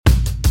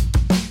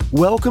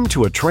Welcome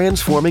to A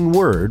Transforming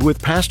Word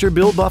with Pastor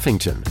Bill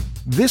Buffington.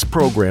 This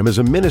program is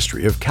a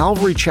ministry of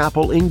Calvary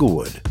Chapel,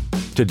 Inglewood.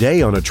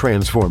 Today on A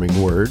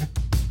Transforming Word.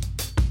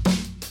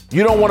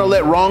 You don't want to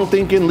let wrong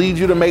thinking lead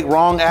you to make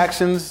wrong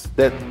actions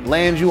that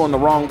land you on the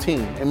wrong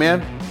team.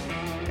 Amen?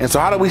 And so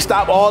how do we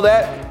stop all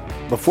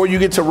that? Before you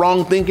get to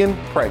wrong thinking,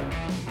 pray.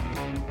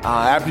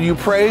 After you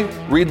pray,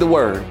 read the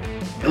Word.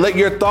 Let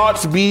your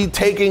thoughts be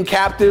taken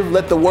captive.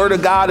 Let the Word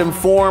of God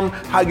inform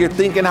how you're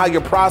thinking, how you're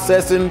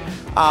processing.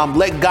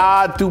 Let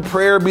God, through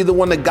prayer, be the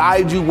one to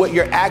guide you what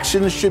your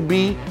actions should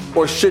be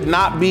or should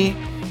not be.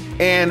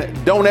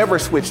 And don't ever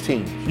switch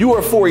teams. You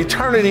are for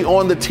eternity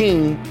on the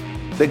team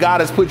that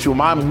God has put you.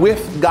 I'm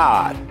with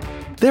God.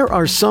 There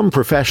are some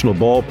professional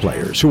ball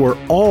players who are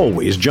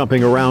always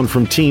jumping around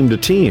from team to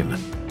team.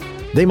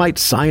 They might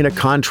sign a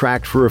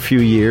contract for a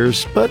few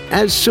years, but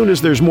as soon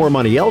as there's more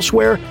money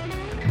elsewhere,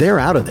 they're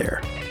out of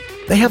there.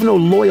 They have no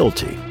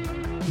loyalty.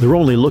 They're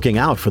only looking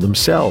out for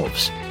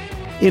themselves.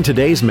 In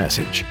today's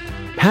message,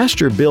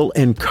 Pastor Bill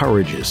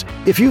encourages,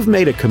 if you've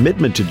made a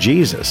commitment to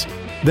Jesus,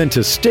 then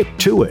to stick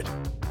to it.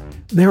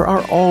 There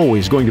are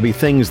always going to be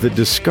things that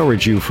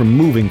discourage you from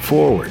moving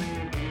forward.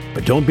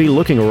 But don't be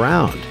looking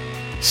around.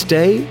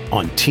 Stay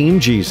on Team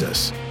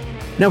Jesus.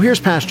 Now here's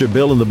Pastor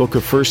Bill in the book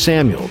of 1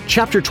 Samuel,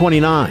 chapter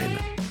 29,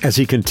 as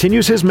he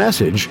continues his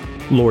message,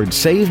 Lord,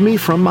 save me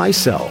from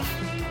myself.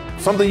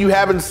 Something you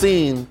haven't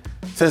seen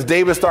since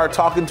David started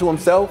talking to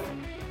himself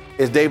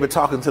is David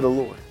talking to the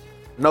Lord.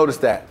 Notice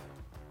that.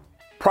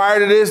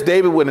 Prior to this,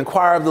 David would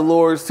inquire of the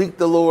Lord, seek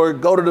the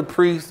Lord, go to the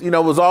priest.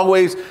 Was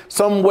always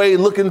some way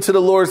looking to the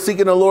Lord,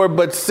 seeking the Lord.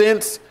 But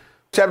since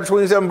chapter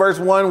 27, verse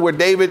 1, where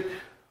David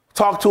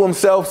talked to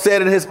himself,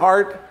 said in his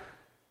heart,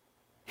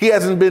 he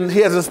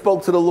hasn't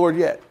spoke to the Lord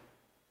yet,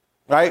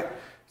 right?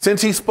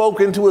 Since he spoke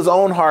into his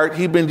own heart,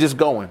 he'd been just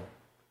going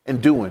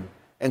and doing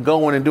and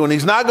going and doing.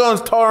 He's not going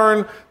to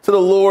turn to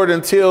the Lord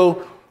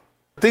until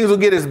things will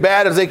get as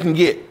bad as they can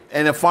get.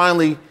 And then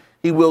finally,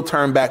 he will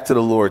turn back to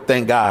the Lord.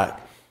 Thank God.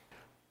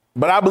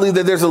 But I believe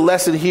that there's a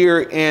lesson here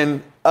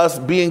in us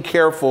being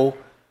careful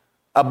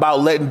about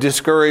letting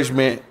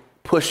discouragement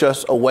push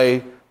us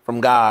away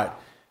from God.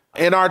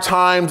 In our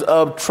times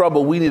of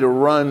trouble, we need to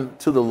run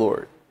to the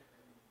Lord.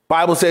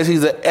 Bible says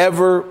he's an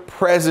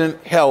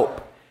ever-present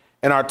help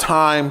in our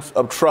times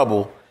of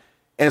trouble.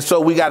 And so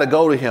we got to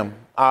go to him.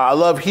 I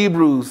love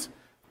Hebrews.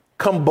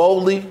 Come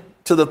boldly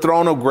to the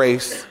throne of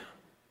grace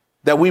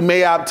that we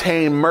may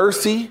obtain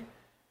mercy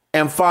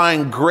and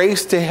find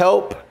grace to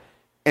help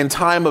in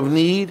time of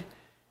need.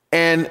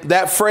 And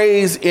that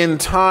phrase in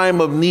time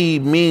of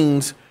need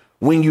means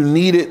when you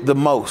need it the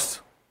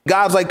most.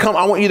 God's like, come,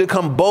 I want you to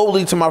come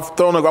boldly to my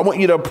throne of grace. I want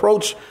you to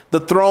approach the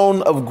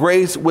throne of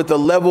grace with a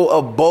level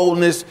of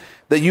boldness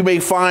that you may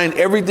find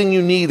everything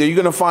you need. That you're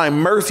going to find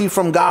mercy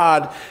from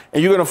God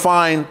and you're going to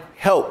find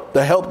help,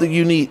 the help that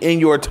you need in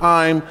your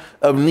time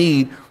of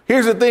need.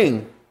 Here's the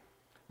thing.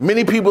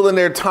 Many people in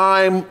their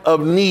time of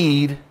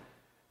need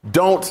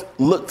don't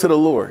look to the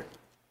Lord.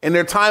 In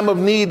their time of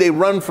need, they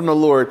run from the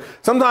Lord.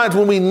 Sometimes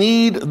when we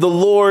need the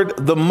Lord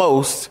the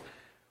most,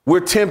 we're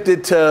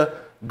tempted to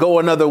go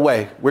another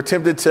way. We're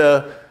tempted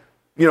to,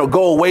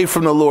 go away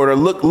from the Lord or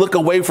look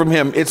away from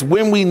him. It's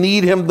when we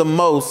need him the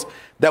most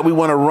that we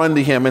want to run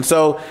to him. And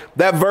so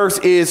that verse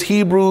is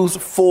Hebrews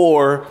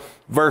 4,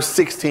 verse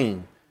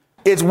 16.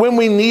 It's when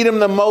we need him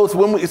the most.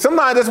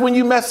 Sometimes that's when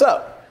you mess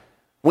up.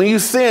 When you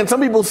sin, some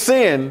people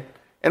sin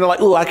and they're like,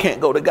 oh, I can't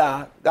go to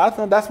God.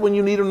 That's when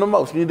you need him the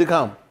most. You need to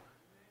come.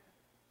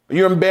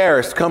 You're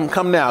embarrassed.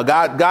 Come now.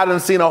 God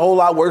hasn't seen a whole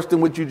lot worse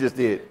than what you just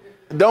did.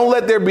 Don't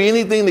let there be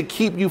anything to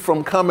keep you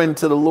from coming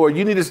to the Lord.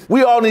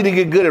 We all need to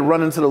get good at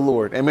running to the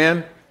Lord.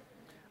 Amen.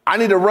 I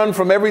need to run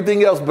from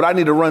everything else, but I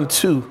need to run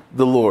to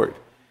the Lord.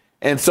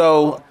 And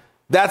so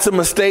that's a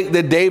mistake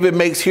that David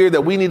makes here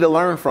that we need to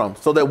learn from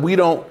so that we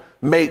don't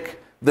make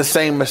the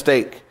same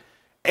mistake.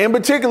 In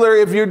particular,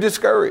 if you're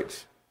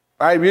discouraged,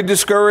 right? If you're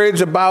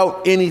discouraged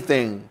about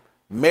anything,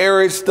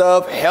 marriage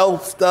stuff,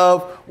 health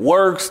stuff,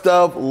 work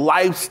stuff,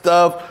 life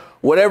stuff,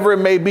 whatever it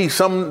may be,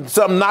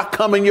 something not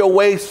coming your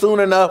way soon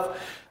enough.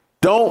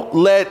 Don't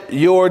let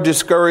your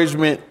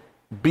discouragement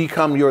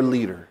become your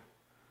leader.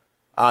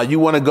 You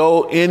want to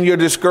go in your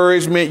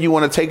discouragement. You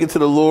want to take it to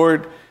the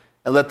Lord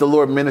and let the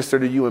Lord minister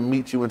to you and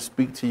meet you and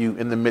speak to you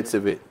in the midst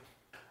of it.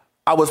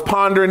 I was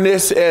pondering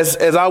this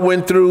as I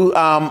went through.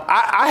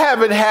 I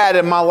haven't had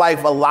in my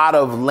life a lot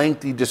of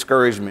lengthy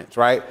discouragements,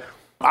 right?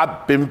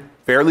 I've been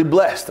fairly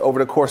blessed over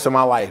the course of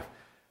my life.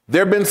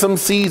 There have been some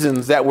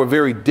seasons that were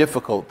very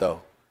difficult,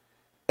 though.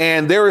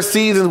 And there were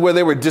seasons where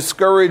there were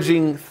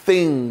discouraging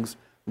things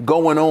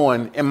going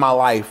on in my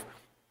life.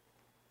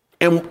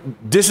 And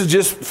this is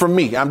just for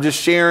me. I'm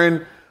just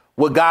sharing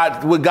what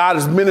God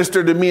has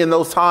ministered to me in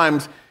those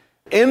times.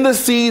 In the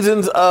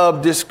seasons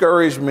of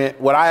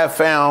discouragement, what I have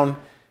found,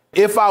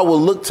 if I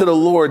will look to the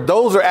Lord,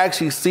 those are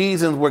actually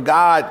seasons where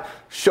God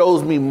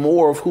shows me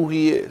more of who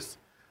he is.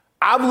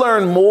 I've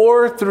learned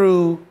more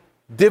through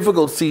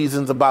difficult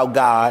seasons about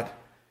God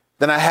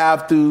than I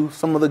have through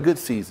some of the good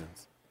seasons.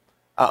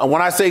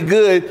 When I say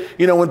good,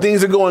 when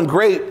things are going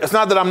great, it's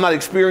not that I'm not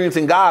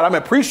experiencing God. I'm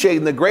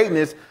appreciating the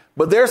greatness.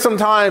 But there's some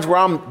times where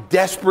I'm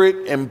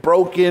desperate and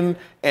broken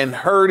and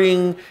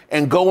hurting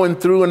and going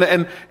through.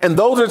 And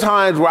those are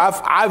times where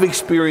I've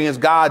experienced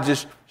God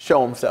just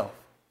show himself.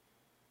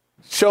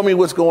 Show me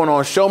what's going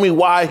on. Show me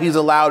why he's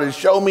allowed it.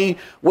 Show me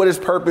what his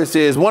purpose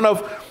is.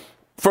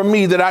 For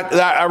me, that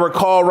I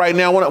recall right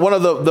now, one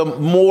of the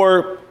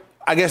more,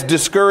 I guess,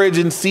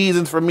 discouraging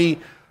seasons for me,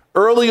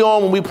 early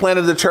on when we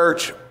planted the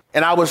church,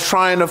 and I was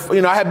trying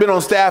to, I had been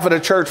on staff at a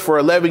church for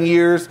 11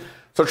 years.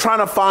 So trying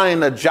to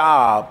find a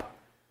job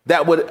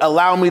that would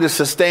allow me to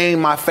sustain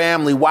my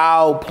family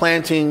while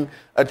planting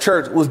a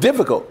church was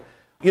difficult.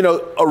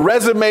 A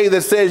resume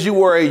that says you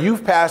were a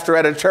youth pastor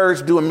at a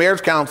church doing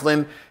marriage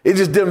counseling, it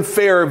just didn't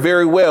fare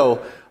very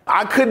well.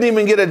 I couldn't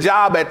even get a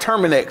job at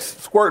Terminex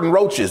squirting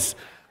roaches.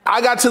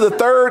 I got to the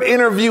third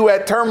interview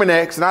at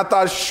Terminex and I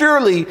thought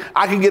surely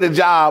I could get a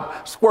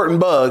job squirting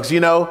bugs,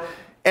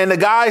 And the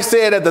guy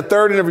said at the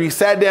third interview, he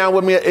sat down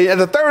with me. At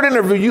the third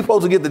interview, you're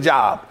supposed to get the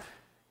job.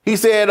 He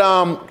said,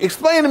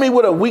 explain to me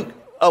what a week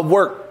of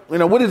work,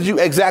 what did you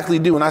exactly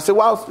do? And I said,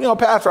 well,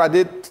 pastor, I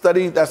did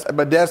study. That's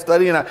my desk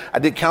study. And I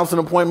did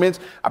counseling appointments.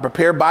 I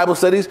prepared Bible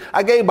studies.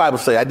 I gave Bible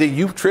study. I did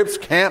youth trips,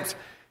 camps.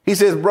 He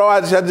says, bro,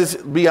 I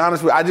just be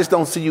honest with you. I just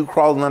don't see you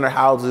crawling under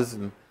houses.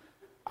 And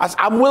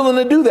I'm willing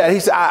to do that. He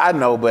said, I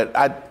know, but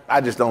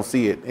I just don't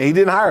see it. And he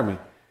didn't hire me.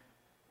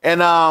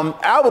 And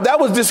that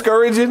was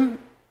discouraging,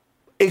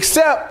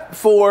 except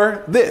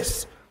for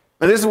this.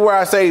 And this is where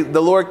I say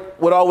the Lord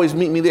would always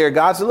meet me there.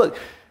 God said, look,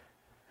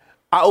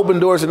 I open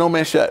doors that no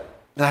man shut,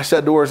 and I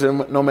shut doors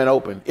that no man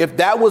open. If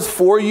that was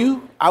for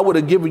you, I would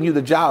have given you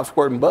the job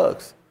squirting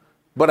bugs,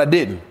 but I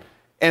didn't.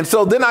 And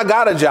so then I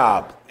got a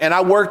job, and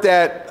I worked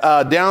at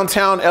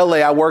downtown LA.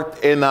 I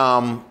worked in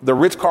the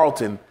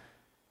Ritz-Carlton,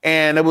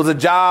 and it was a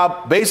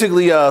job,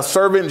 basically a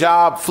servant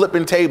job,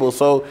 flipping tables.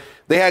 So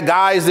they had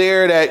guys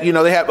there that,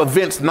 they have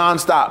events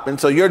nonstop.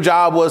 And so your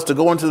job was to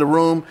go into the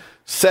room,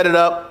 set it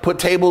up, put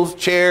tables,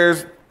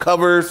 chairs,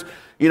 covers,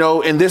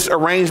 in this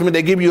arrangement.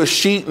 They give you a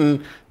sheet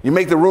and you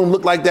make the room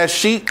look like that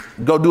sheet,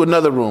 go do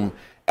another room.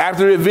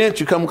 After the event,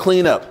 you come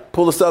clean up,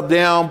 pull the stuff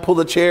down, pull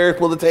the chairs,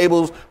 pull the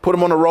tables, put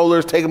them on the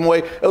rollers, take them away.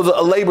 It was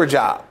a labor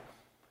job.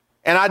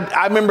 And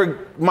I remember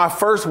my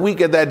first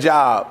week at that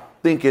job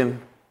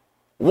thinking,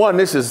 one,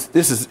 this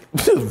is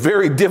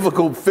very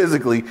difficult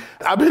physically.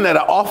 I've been at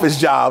an office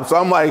job, so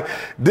I'm like,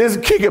 this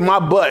is kicking my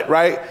butt,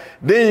 right?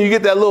 Then you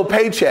get that little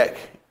paycheck,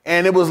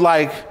 and it was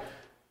like,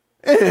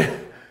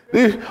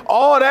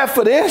 all that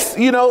for this,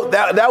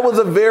 that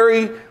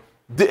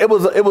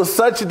was it was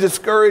such a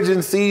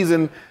discouraging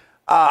season.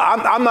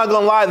 I'm not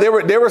gonna lie,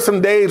 there were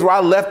some days where I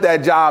left that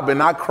job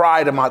and I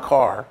cried in my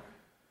car.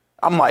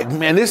 I'm like,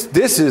 man, this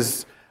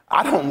is.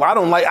 I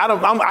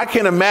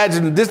can't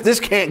imagine this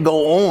can't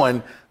go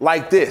on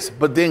like this.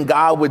 But then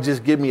God would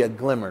just give me a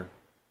glimmer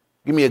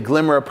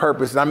of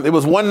purpose. And it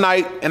was one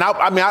night, and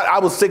I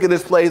was sick of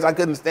this place. I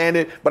couldn't stand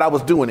it, but I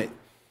was doing it.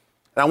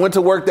 And I went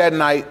to work that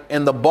night,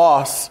 and the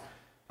boss,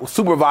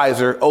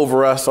 supervisor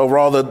over us, over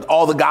all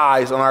the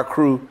guys on our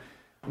crew,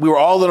 we were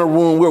all in a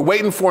room. We were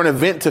waiting for an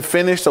event to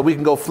finish so we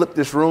can go flip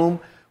this room.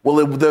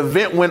 Well, the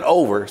event went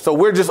over, so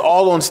we're just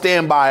all on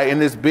standby in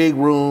this big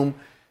room.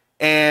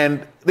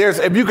 And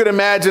if you could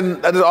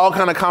imagine, there's all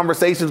kind of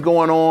conversations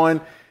going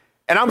on.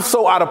 And I'm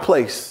so out of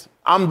place.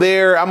 I'm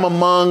there. I'm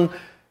among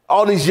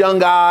all these young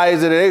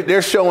guys, and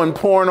they're showing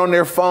porn on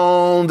their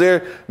phones.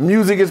 Their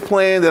music is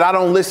playing that I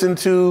don't listen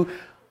to.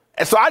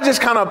 And so I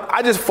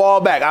just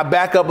fall back. I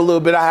back up a little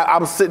bit.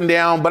 I'm sitting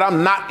down, but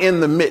I'm not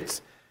in the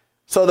midst.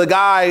 So the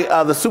guy,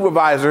 the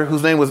supervisor,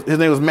 his name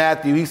was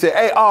Matthew, he said,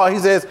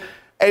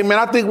 hey, man,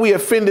 I think we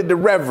offended the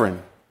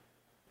Reverend.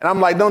 And I'm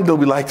like, don't do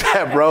me like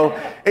that, bro.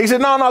 And he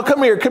said, no,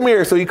 come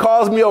here. So he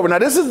calls me over. Now,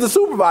 this is the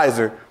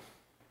supervisor.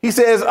 He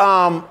says,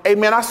 hey,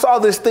 man, I saw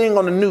this thing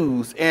on the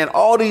news and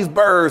all these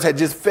birds had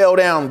just fell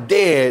down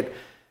dead.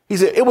 He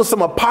said, it was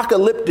some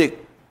apocalyptic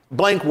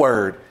blank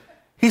word.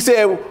 He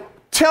said,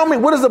 tell me,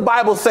 what does the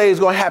Bible say is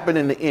going to happen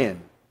in the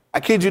end? I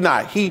kid you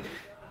not. He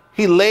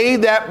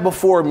laid that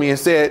before me and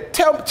said,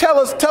 tell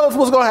us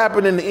what's going to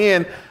happen in the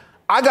end.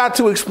 I got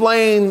to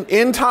explain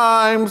end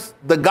times,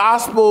 the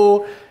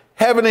gospel,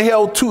 heaven and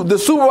hell too. The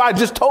supervisor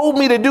just told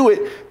me to do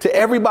it to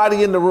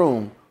everybody in the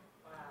room.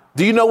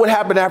 Do you know what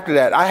happened after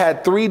that? I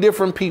had 3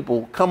 different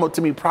people come up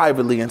to me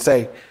privately and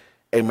say,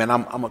 hey, man,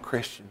 I'm a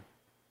Christian.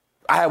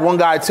 I had one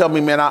guy tell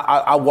me, man,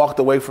 I walked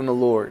away from the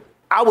Lord.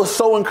 I was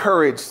so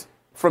encouraged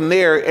from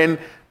there. And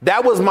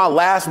that was my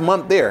last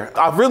month there.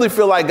 I really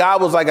feel like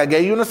God was like, I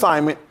gave you an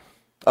assignment.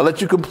 I'll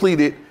let you complete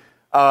it.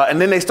 And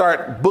then they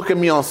start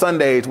booking me on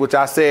Sundays, which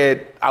I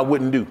said I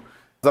wouldn't do.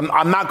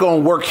 I'm not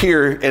going to work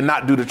here and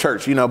not do the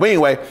church, But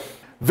anyway,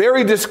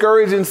 very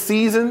discouraging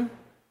season.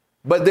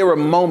 But there were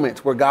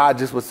moments where God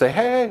just would say,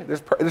 hey,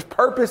 there's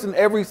purpose in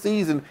every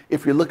season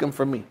if you're looking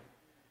for me.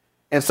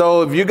 And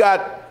so if you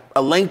got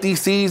a lengthy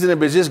season,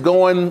 if it's just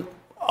going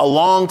a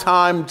long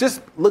time,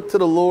 just look to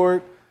the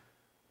Lord.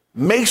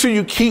 Make sure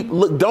you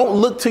don't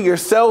look to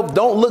yourself.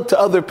 Don't look to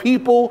other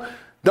people.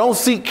 Don't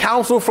seek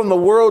counsel from the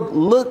world.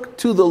 Look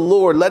to the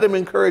Lord. Let him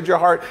encourage your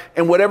heart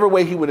in whatever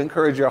way he would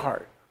encourage your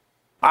heart.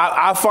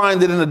 I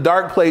find that in the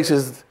dark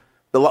places,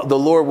 the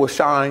Lord will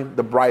shine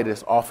the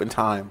brightest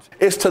oftentimes.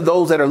 It's to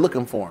those that are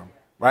looking for him,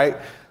 right?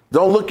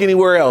 Don't look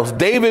anywhere else.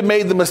 David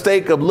made the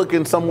mistake of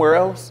looking somewhere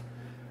else.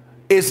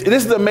 This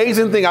is the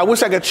amazing thing. I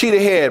wish I could cheat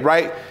ahead,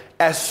 right?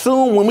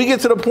 When we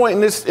get to the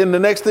point in the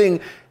next thing,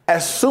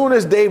 as soon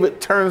as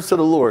David turns to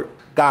the Lord,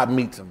 God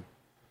meets him.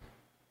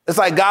 It's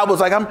like God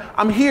was like,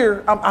 I'm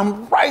here.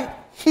 I'm right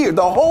here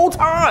the whole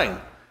time.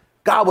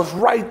 God was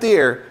right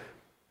there.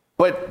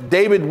 But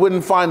David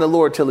wouldn't find the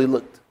Lord till he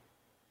looked.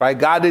 Right?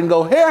 God didn't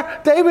go,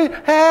 here, David,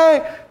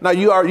 hey. Now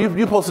you're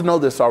supposed to know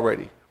this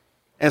already.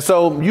 And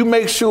so you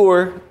make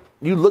sure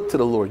you look to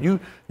the Lord.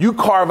 You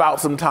carve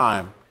out some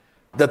time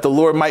that the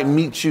Lord might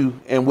meet you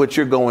in what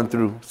you're going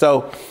through.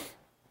 So a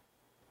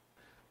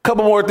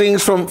couple more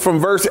things from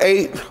verse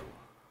 8.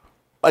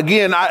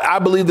 Again, I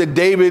believe that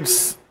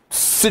David's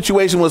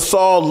situation with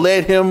Saul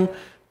led him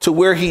to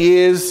where he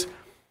is.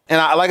 And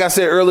like I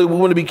said earlier, we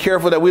want to be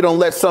careful that we don't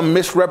let some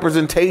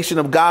misrepresentation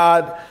of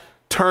God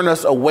turn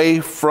us away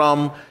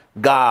from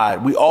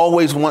God. We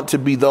always want to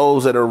be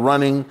those that are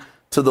running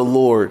to the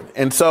Lord.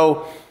 And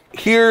so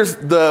here's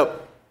the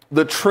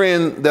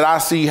trend that I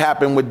see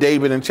happen with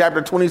David. In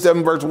chapter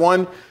 27, verse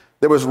 1,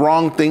 there was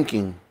wrong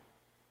thinking.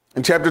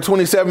 In chapter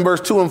 27, verse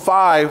 2 and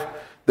 5,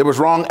 there was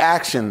wrong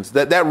actions.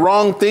 That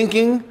wrong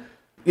thinking,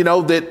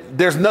 that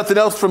there's nothing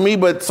else for me,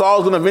 but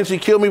Saul's going to eventually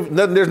kill me.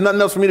 There's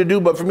nothing else for me to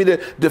do but for me to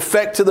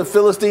defect to the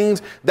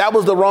Philistines. That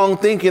was the wrong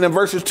thinking. In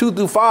verses 2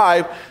 through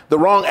 5, the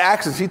wrong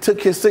actions. He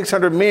took his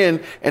 600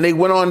 men and they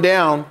went on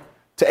down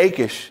to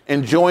Achish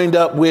and joined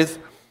up with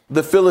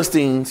the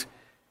Philistines.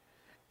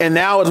 And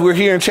now as we're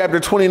here in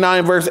chapter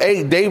 29, verse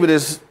 8, David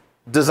is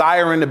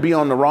desiring to be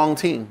on the wrong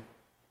team.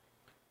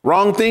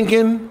 Wrong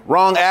thinking,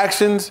 wrong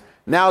actions.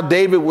 Now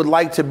David would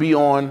like to be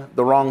on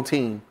the wrong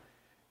team.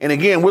 And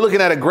again, we're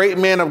looking at a great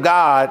man of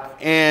God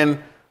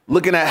and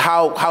looking at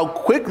how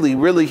quickly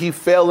really he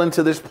fell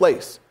into this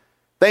place.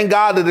 Thank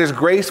God that there's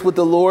grace with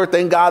the Lord.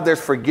 Thank God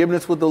there's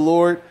forgiveness with the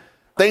Lord.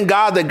 Thank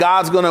God that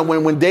God's going to,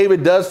 when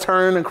David does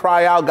turn and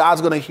cry out,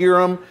 God's going to hear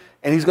him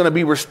and he's going to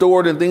be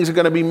restored and things are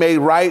going to be made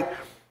right.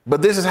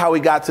 But this is how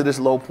he got to this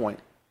low point.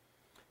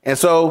 And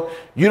so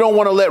you don't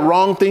want to let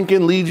wrong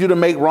thinking lead you to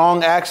make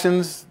wrong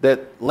actions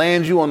that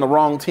land you on the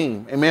wrong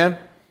team. Amen.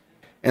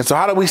 And so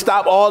how do we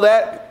stop all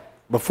that?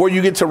 Before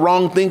you get to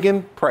wrong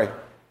thinking, pray.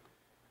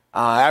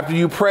 After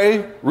you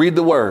pray, read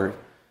the word.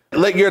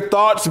 Let your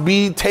thoughts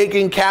be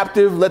taken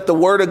captive. Let the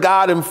word of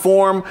God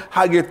inform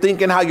how you're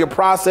thinking, how you're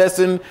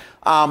processing.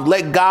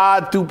 Let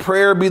God through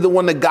prayer be the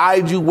one to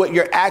guide you what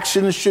your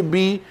actions should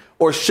be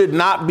or should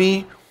not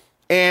be.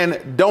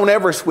 And don't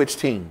ever switch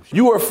teams.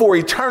 You are for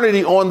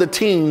eternity on the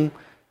team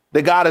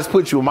that God has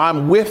put you in.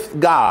 I'm with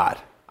God.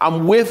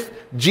 I'm with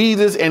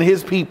Jesus and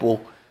his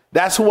people.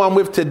 That's who I'm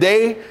with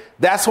today.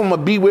 That's who I'm going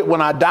to be with when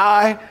I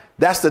die.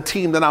 That's the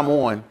team that I'm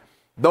on.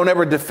 Don't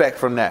ever defect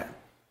from that.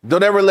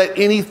 Don't ever let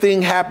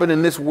anything happen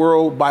in this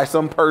world by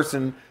some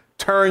person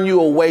turn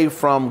you away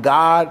from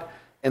God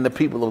and the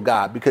people of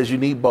God, because you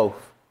need both.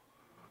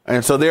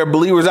 And so there are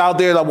believers out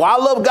there like, well,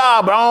 I love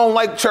God, but I don't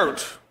like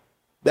church.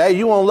 That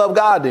you won't love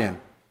God then,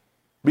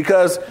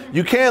 because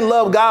you can't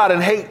love God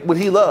and hate what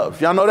he loves.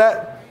 Y'all know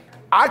that?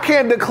 I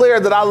can't declare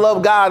that I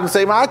love God and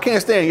say, man, I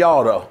can't stand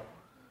y'all though.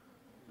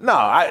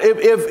 No,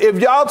 if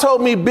y'all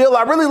told me, Bill,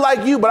 I really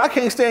like you, but I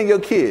can't stand your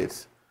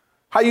kids.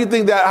 How you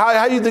think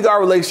our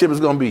relationship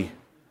is going to be?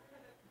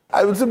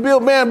 I was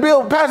Bill,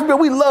 Pastor Bill,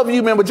 we love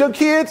you, man, but your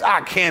kids,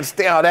 I can't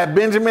stand that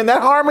Benjamin,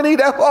 that Harmony,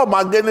 oh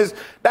my goodness,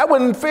 that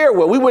wouldn't fare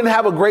well. We wouldn't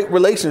have a great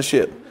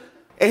relationship.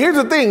 And here's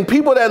the thing,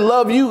 people that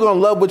love you going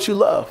to love what you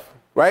love,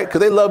 right?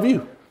 Because they love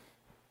you.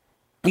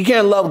 You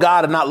can't love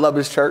God and not love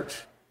his church.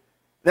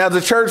 Now, is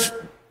the church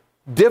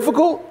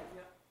difficult?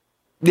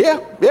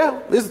 Yeah,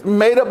 it's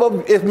made up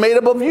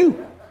of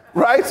you,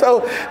 right?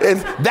 So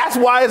that's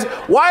why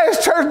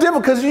is church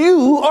difficult? Because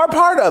you are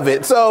part of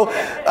it. So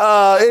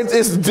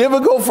it's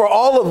difficult for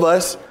all of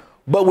us,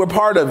 but we're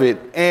part of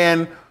it.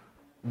 And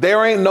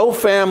there ain't no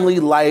family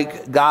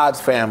like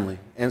God's family.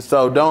 And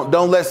so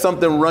don't let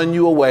something run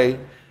you away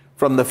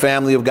from the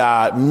family of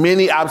God.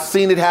 I've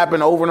seen it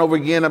happen over and over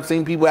again. I've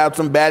seen people have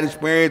some bad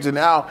experience, and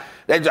now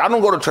I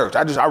don't go to church.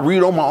 I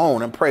read on my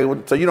own and pray.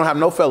 So you don't have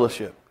no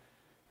fellowship.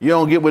 You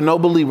don't get with no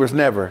believers,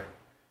 never.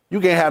 You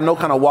can't have no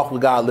kind of walk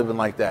with God living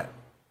like that.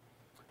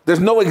 There's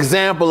no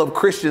example of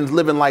Christians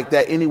living like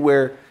that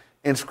anywhere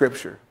in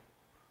Scripture.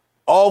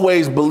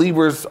 Always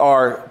believers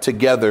are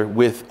together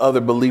with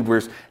other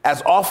believers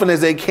as often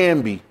as they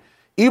can be.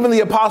 Even the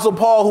Apostle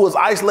Paul, who was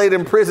isolated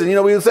in prison, you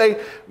know what he would say?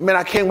 Man,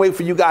 I can't wait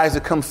for you guys to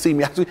come see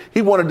me.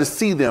 He wanted to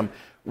see them.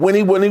 When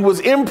he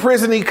was in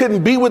prison, he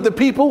couldn't be with the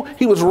people.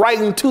 He was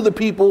writing to the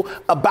people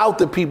about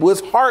the people.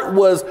 His heart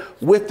was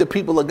with the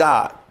people of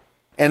God.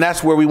 And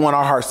that's where we want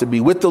our hearts to be,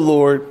 with the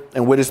Lord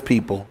and with his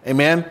people.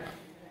 Amen.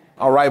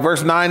 All right.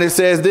 Verse 9, it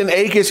says, then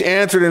Achish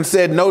answered and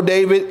said, no,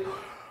 David,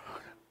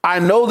 I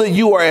know that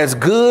you are as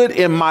good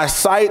in my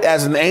sight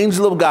as an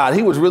angel of God.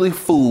 He was really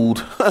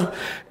fooled.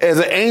 As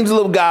an angel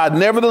of God.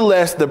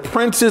 Nevertheless, the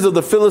princes of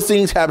the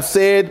Philistines have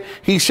said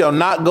he shall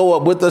not go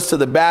up with us to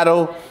the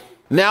battle.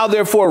 Now,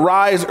 therefore,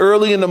 rise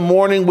early in the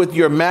morning with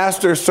your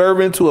master's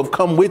servants who have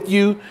come with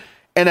you.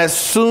 And as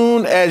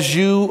soon as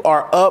you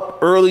are up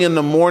early in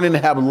the morning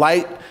and have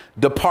light,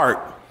 depart.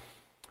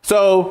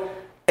 So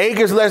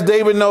Achaz lets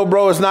David know,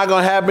 bro, it's not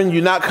going to happen.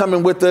 You're not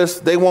coming with us.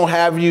 They won't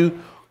have you.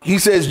 He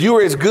says, you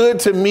are as good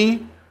to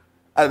me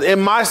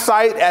in my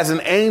sight as an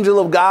angel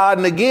of God.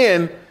 And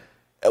again,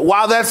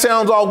 while that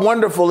sounds all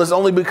wonderful, it's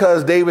only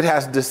because David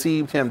has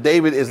deceived him.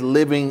 David is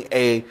living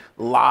a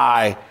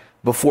lie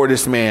before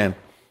this man.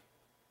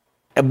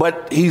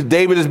 But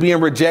David is being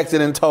rejected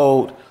and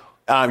told,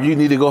 you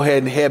need to go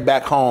ahead and head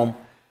back home.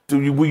 So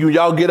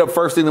y'all get up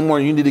first thing in the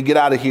morning. You need to get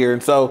out of here.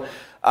 And so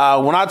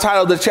when I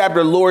titled the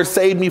chapter, Lord,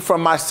 Save Me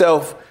from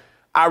Myself,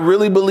 I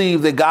really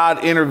believe that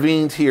God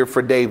intervened here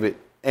for David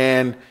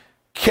and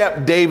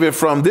kept David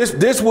from this.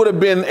 This would have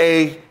been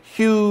a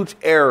huge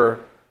error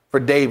for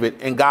David,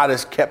 and God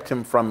has kept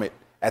him from it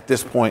at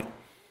this point.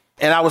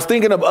 And I was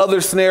thinking of other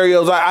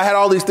scenarios. I had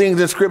all these things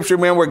in scripture,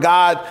 man, where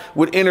God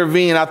would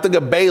intervene. I think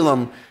of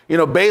Balaam. You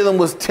know, Balaam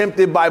was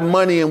tempted by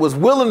money and was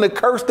willing to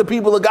curse the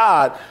people of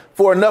God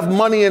for enough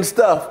money and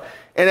stuff.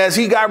 And as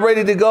he got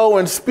ready to go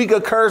and speak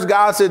a curse,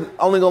 God said,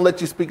 only going to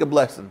let you speak a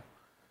blessing.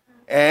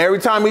 And every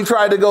time he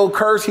tried to go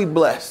curse, he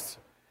blessed.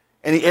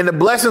 And the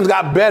blessings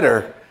got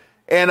better.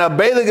 And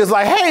Balak is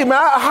like, hey, man,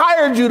 I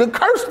hired you to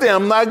curse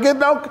them.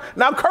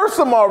 Now curse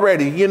them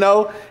already, you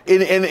know,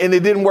 and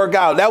it didn't work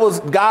out. That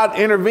was God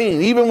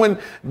intervened. Even when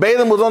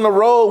Balaam was on the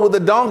road with the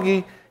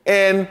donkey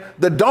and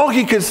the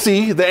donkey could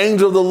see the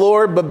angel of the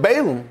Lord, but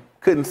Balaam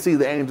couldn't see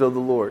the angel of the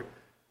Lord.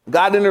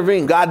 God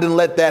intervened. God didn't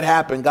let that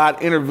happen. God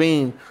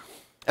intervened.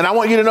 And I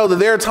want you to know that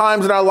there are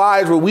times in our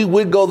lives where we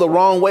would go the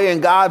wrong way.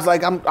 And God's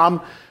like,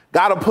 I'm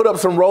got to put up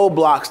some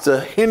roadblocks to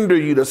hinder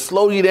you, to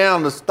slow you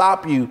down, to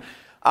stop you.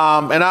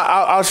 And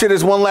I'll share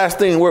this one last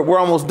thing. We're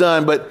almost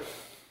done. But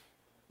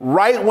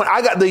right when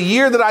the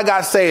year that I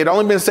got saved,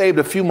 only been saved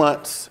a few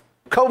months,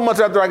 a couple months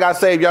after I got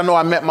saved, y'all know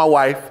I met my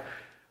wife.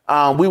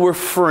 We were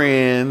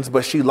friends,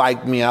 but she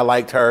liked me. I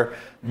liked her.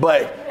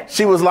 But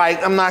she was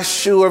like, I'm not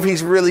sure if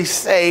he's really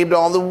saved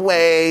all the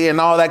way and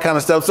all that kind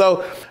of stuff.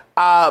 So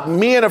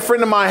me and a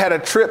friend of mine had a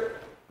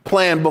trip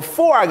planned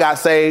before I got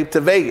saved to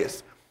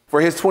Vegas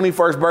for his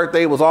 21st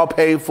birthday. It was all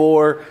paid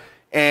for.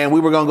 And we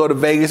were going to go to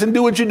Vegas and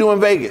do what you do in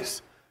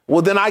Vegas.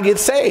 Well, then I get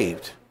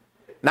saved.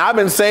 Now, I've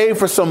been saved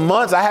for some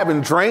months. I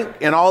haven't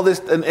drank in all this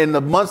in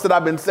the months that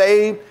I've been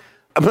saved.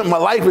 My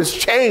life has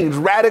changed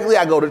radically.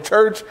 I go to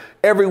church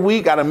every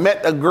week. I done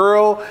met a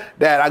girl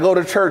that I go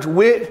to church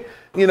with.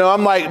 You know,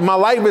 I'm like, my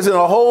life is in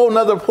a whole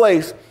nother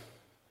place.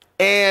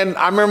 And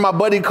I remember my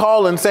buddy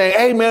calling saying,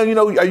 hey, man, you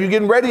know, are you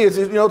getting ready? It's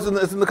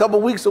in a couple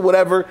of weeks or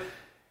whatever.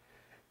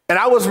 And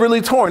I was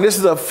really torn. This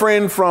is a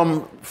friend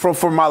from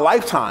my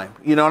lifetime,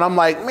 you know, and I'm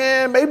like,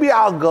 man, maybe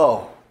I'll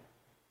go.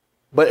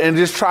 And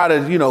just try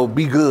to, you know,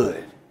 be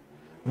good.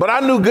 But I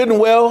knew good and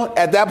well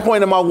at that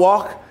point in my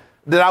walk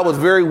that I was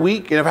very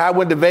weak. And if I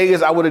went to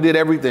Vegas, I would have did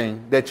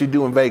everything that you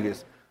do in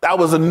Vegas. I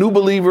was a new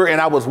believer and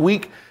I was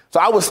weak. So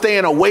I was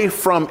staying away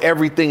from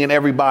everything and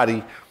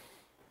everybody.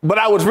 But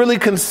I was really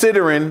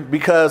considering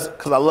because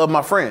I love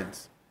my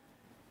friends.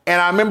 And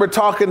I remember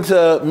talking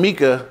to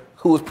Mika,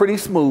 who was pretty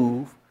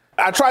smooth.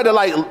 I tried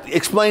to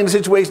explain the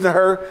situation to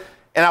her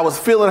and I was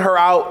feeling her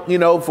out, you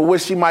know, for what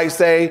she might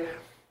say.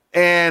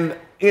 And,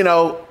 you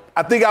know,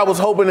 I think I was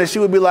hoping that she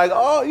would be like,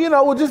 oh, you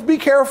know, well, just be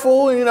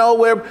careful, you know,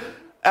 where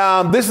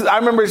I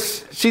remember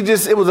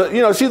she's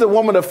a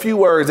woman of few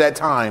words at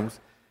times.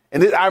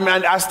 And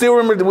I still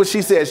remember what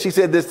she said. She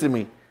said this to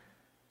me.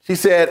 She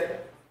said,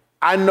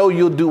 I know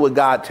you'll do what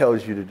God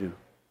tells you to do.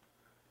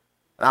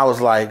 And I was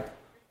like,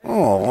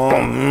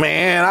 oh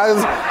man, I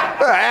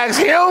asked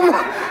him.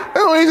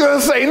 He's going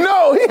to say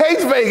no. He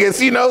hates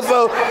Vegas, you know.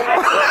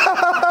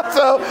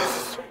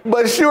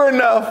 But sure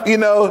enough, you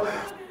know,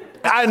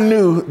 I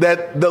knew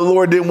that the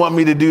Lord didn't want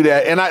me to do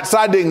that. And so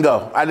I didn't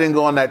go. I didn't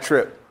go on that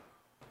trip.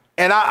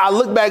 And I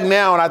look back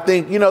now and I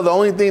think, you know, the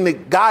only thing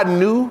that God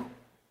knew,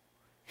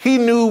 he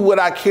knew what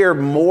I cared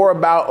more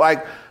about.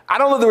 Like, I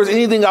don't know if there was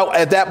anything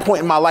at that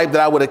point in my life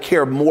that I would have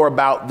cared more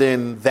about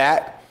than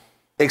that,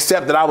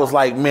 except that I was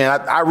like,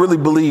 man, I really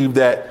believe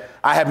that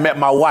I had met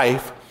my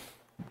wife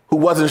who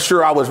wasn't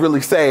sure I was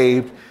really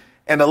saved.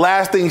 And the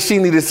last thing she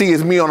needed to see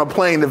is me on a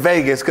plane to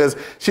Vegas, because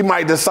she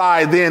might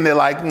decide then they're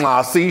like,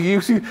 nah, see,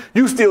 you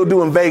still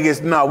doing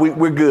Vegas. No,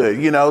 we're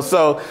good, you know.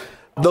 So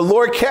the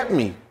Lord kept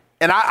me.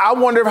 And I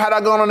wonder if had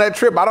I gone on that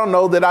trip, I don't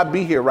know that I'd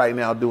be here right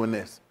now doing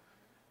this.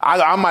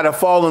 I might have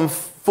fallen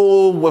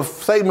full with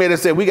Satan made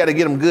us say, we got to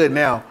get him good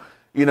now,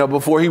 you know,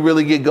 before he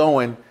really get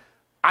going.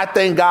 I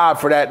thank God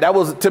for that.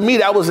 To me,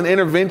 that was an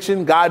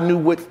intervention. God knew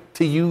what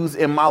to use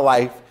in my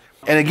life.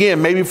 And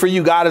again, maybe for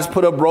you, God has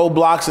put up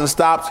roadblocks and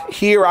stops.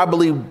 Here, I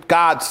believe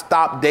God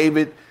stopped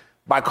David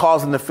by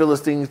causing the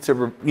Philistines to,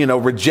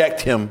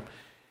 reject him.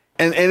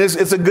 And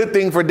it's a good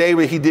thing for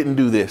David he didn't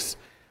do this.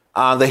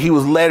 that he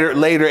was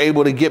later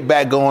able to get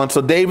back going.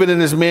 So David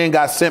and his men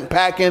got sent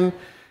packing.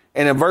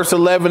 And in verse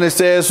 11, it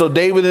says, so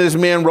David and his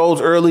men rose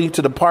early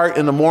to depart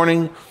in the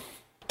morning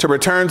to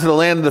return to the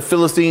land of the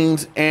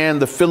Philistines.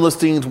 And the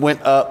Philistines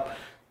went up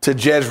to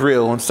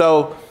Jezreel. And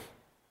so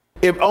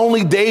if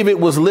only David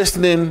was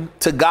listening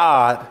to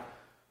God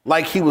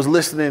like he was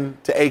listening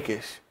to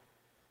Achish.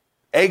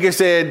 Achish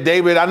said,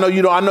 David, I know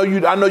you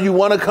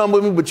want to come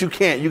with me, but you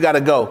can't. You got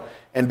to go.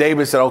 And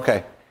David said,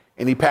 okay.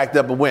 And he packed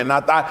up and went.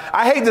 And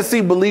I hate to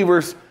see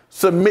believers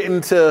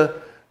submitting to,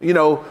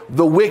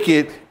 the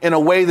wicked in a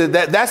way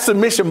that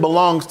submission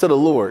belongs to the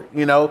Lord.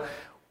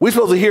 We're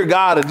supposed to hear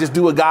God and just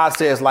do what God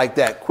says like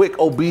that. Quick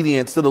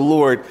obedience to the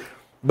Lord.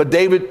 But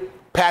David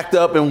packed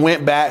up and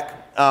went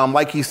back.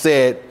 Like he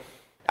said,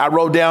 I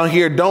wrote down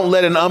here, don't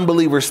let an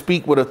unbeliever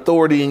speak with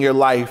authority in your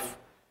life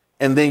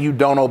and then you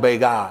don't obey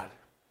God.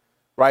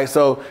 Right.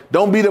 So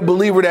don't be the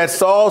believer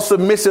that's all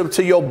submissive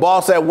to your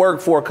boss at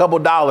work for a couple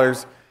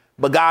dollars,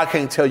 but God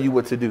can't tell you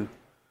what to do.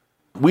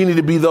 We need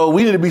to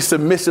be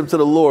submissive to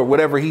the Lord.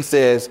 Whatever he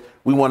says,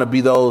 we want to be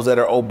those that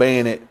are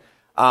obeying it.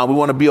 We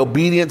want to be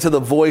obedient to the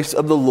voice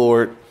of the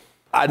Lord.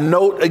 I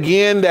note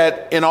again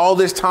that in all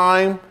this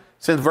time,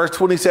 since verse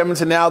 27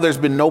 to now, there's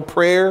been no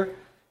prayer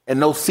and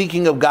no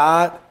seeking of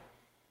God.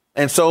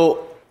 And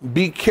so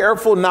be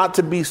careful not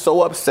to be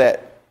so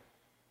upset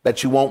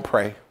that you won't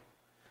pray.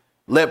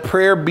 Let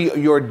prayer be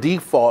your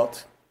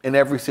default in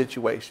every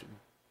situation.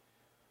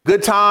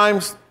 Good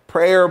times,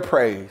 prayer,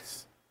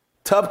 praise.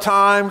 Tough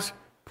times,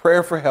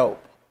 prayer for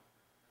help.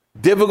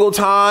 Difficult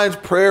times,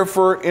 prayer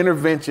for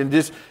intervention.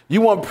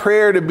 You want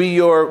prayer to be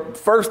your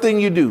first thing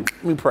you do.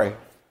 Let me pray.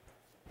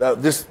 I'm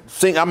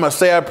going to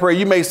say a prayer.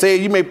 You may say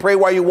it. You may pray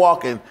while you're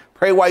walking,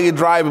 pray while you're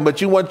driving,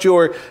 but you want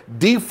your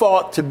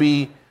default to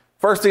be,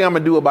 first thing I'm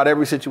going to do about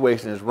every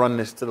situation is run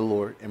this to the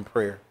Lord in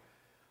prayer.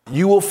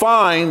 You will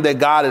find that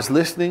God is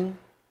listening,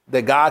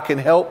 that God can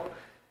help.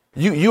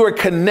 You are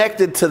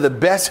connected to the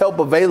best help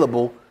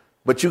available,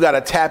 but you got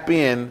to tap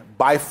in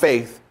by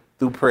faith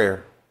through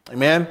prayer.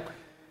 Amen.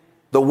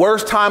 The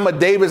worst time of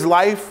David's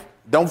life,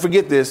 don't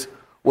forget this,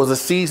 was a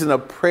season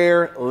of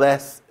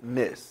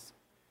prayerlessness.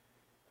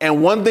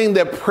 And one thing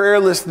that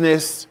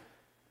prayerlessness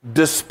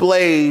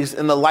displays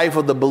in the life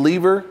of the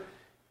believer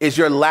is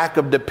your lack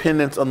of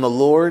dependence on the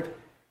Lord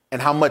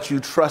and how much you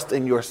trust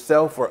in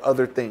yourself or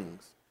other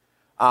things.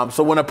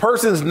 So when a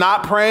person's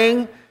not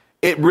praying,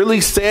 it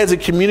really says, it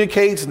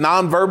communicates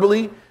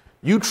non-verbally,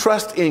 you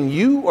trust in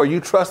you or you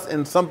trust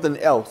in something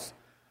else.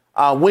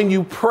 When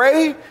you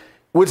pray,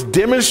 what's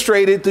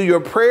demonstrated through your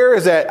prayer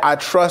is that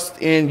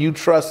you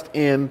trust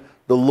in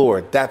the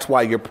Lord. That's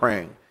why you're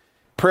praying.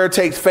 Prayer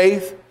takes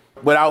faith.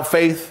 Without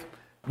faith,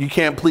 you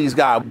can't please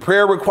God.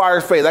 Prayer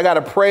requires faith. I got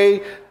to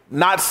pray,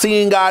 not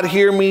seeing God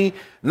hear me,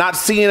 not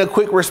seeing a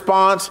quick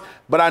response,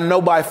 but I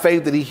know by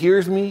faith that he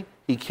hears me,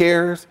 he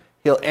cares,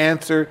 he'll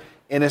answer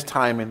in his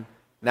timing.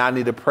 Now I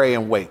need to pray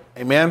and wait.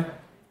 Amen.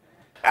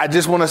 I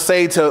just want to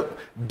say to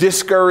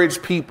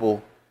discouraged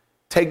people,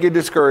 take your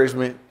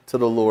discouragement to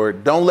the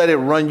Lord. Don't let it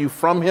run you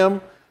from him.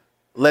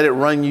 Let it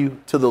run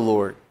you to the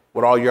Lord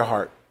with all your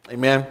heart.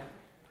 Amen.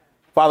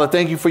 Father,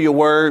 thank you for your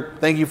word.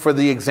 Thank you for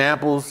the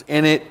examples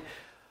in it.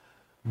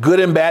 Good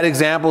and bad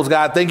examples,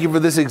 God. Thank you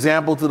for this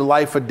example to the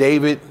life of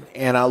David.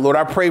 And Lord,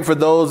 I pray for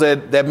those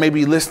that may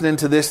be listening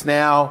to this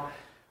now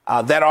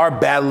that are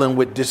battling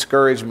with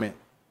discouragement.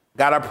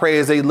 God, I pray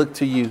as they look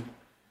to you,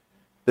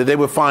 that they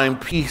would find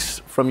peace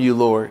from you,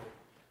 Lord.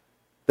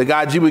 That,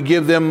 God, you would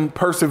give them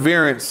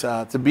perseverance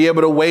to be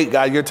able to wait,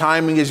 God. Your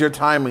timing is your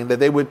timing. That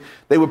they would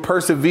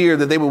persevere,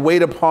 that they would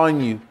wait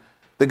upon you.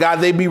 That,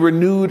 God, they be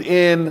renewed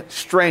in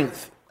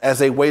strength as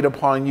they wait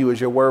upon you, as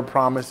your word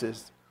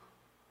promises.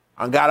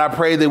 And God, I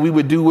pray that we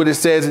would do what it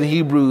says in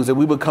Hebrews, that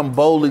we would come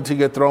boldly to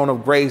your throne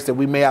of grace, that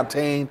we may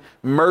obtain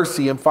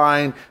mercy and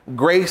find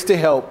grace to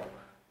help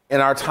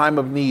in our time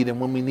of need and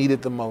when we need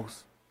it the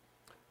most.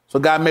 So,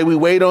 God, may we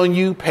wait on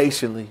you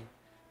patiently.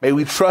 May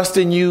we trust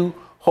in you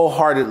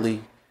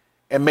wholeheartedly.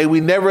 And may we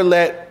never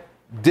let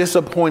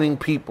disappointing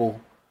people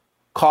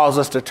cause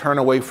us to turn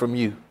away from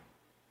you.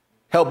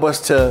 Help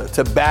us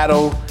to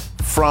battle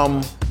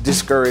from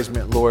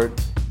discouragement, Lord,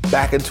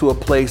 back into a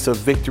place of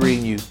victory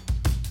in you.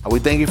 And we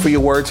thank you for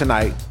your word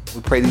tonight.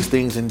 We pray these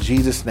things in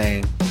Jesus'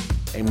 name.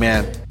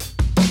 Amen.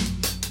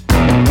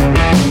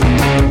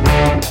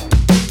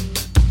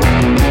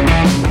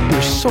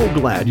 We're so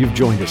glad you've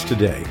joined us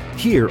today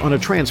here on A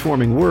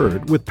Transforming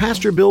Word with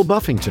Pastor Bill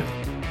Buffington.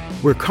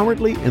 We're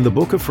currently in the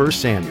book of 1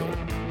 Samuel.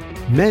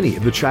 Many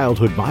of the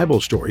childhood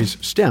Bible stories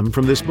stem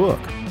from this book.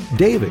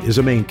 David is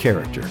a main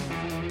character,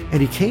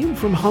 and he came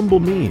from humble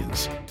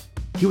means.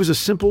 He was a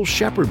simple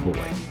shepherd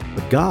boy,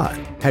 but God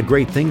had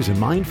great things in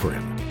mind for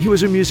him. He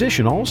was a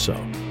musician also,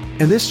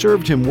 and this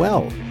served him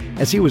well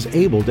as he was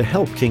able to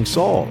help King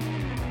Saul.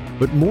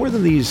 But more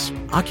than these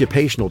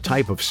occupational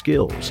type of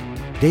skills,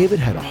 David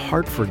had a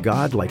heart for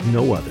God like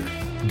no other.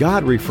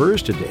 God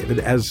refers to David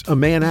as a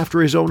man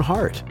after his own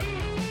heart.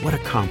 What a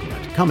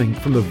compliment coming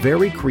from the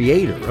very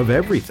creator of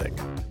everything.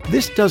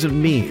 This doesn't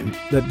mean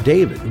that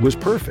David was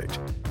perfect.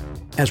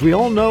 As we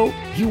all know,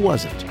 he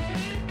wasn't.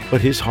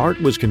 But his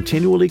heart was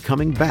continually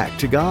coming back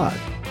to God,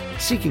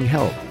 seeking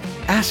help,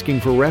 asking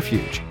for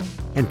refuge,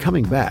 and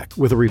coming back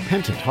with a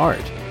repentant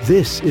heart.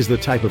 This is the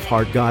type of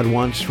heart God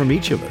wants from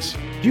each of us.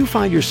 Do you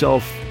find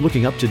yourself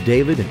looking up to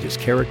David and his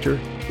character?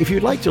 If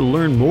you'd like to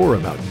learn more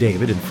about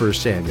David in 1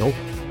 Samuel,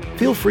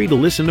 feel free to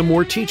listen to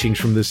more teachings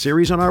from this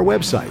series on our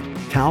website,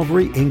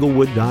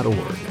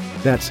 calvaryinglewood.org.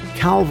 That's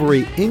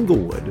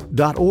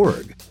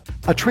calvaryinglewood.org.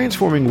 A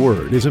Transforming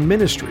Word is a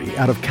ministry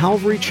out of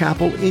Calvary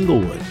Chapel,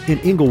 Inglewood, in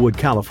Inglewood,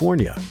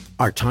 California.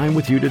 Our time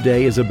with you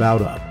today is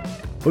about up,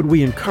 but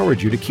we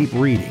encourage you to keep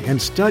reading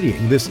and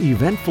studying this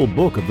eventful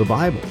book of the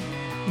Bible.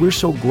 We're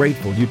so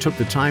grateful you took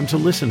the time to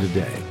listen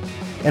today.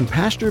 And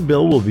Pastor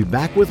Bill will be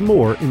back with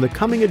more in the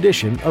coming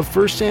edition of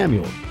 1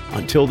 Samuel.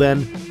 Until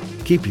then,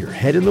 keep your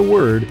head in the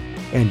Word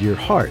and your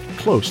heart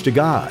close to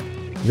God.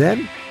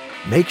 Then,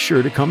 make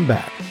sure to come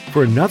back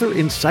for another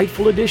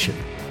insightful edition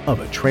of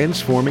A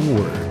Transforming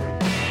Word.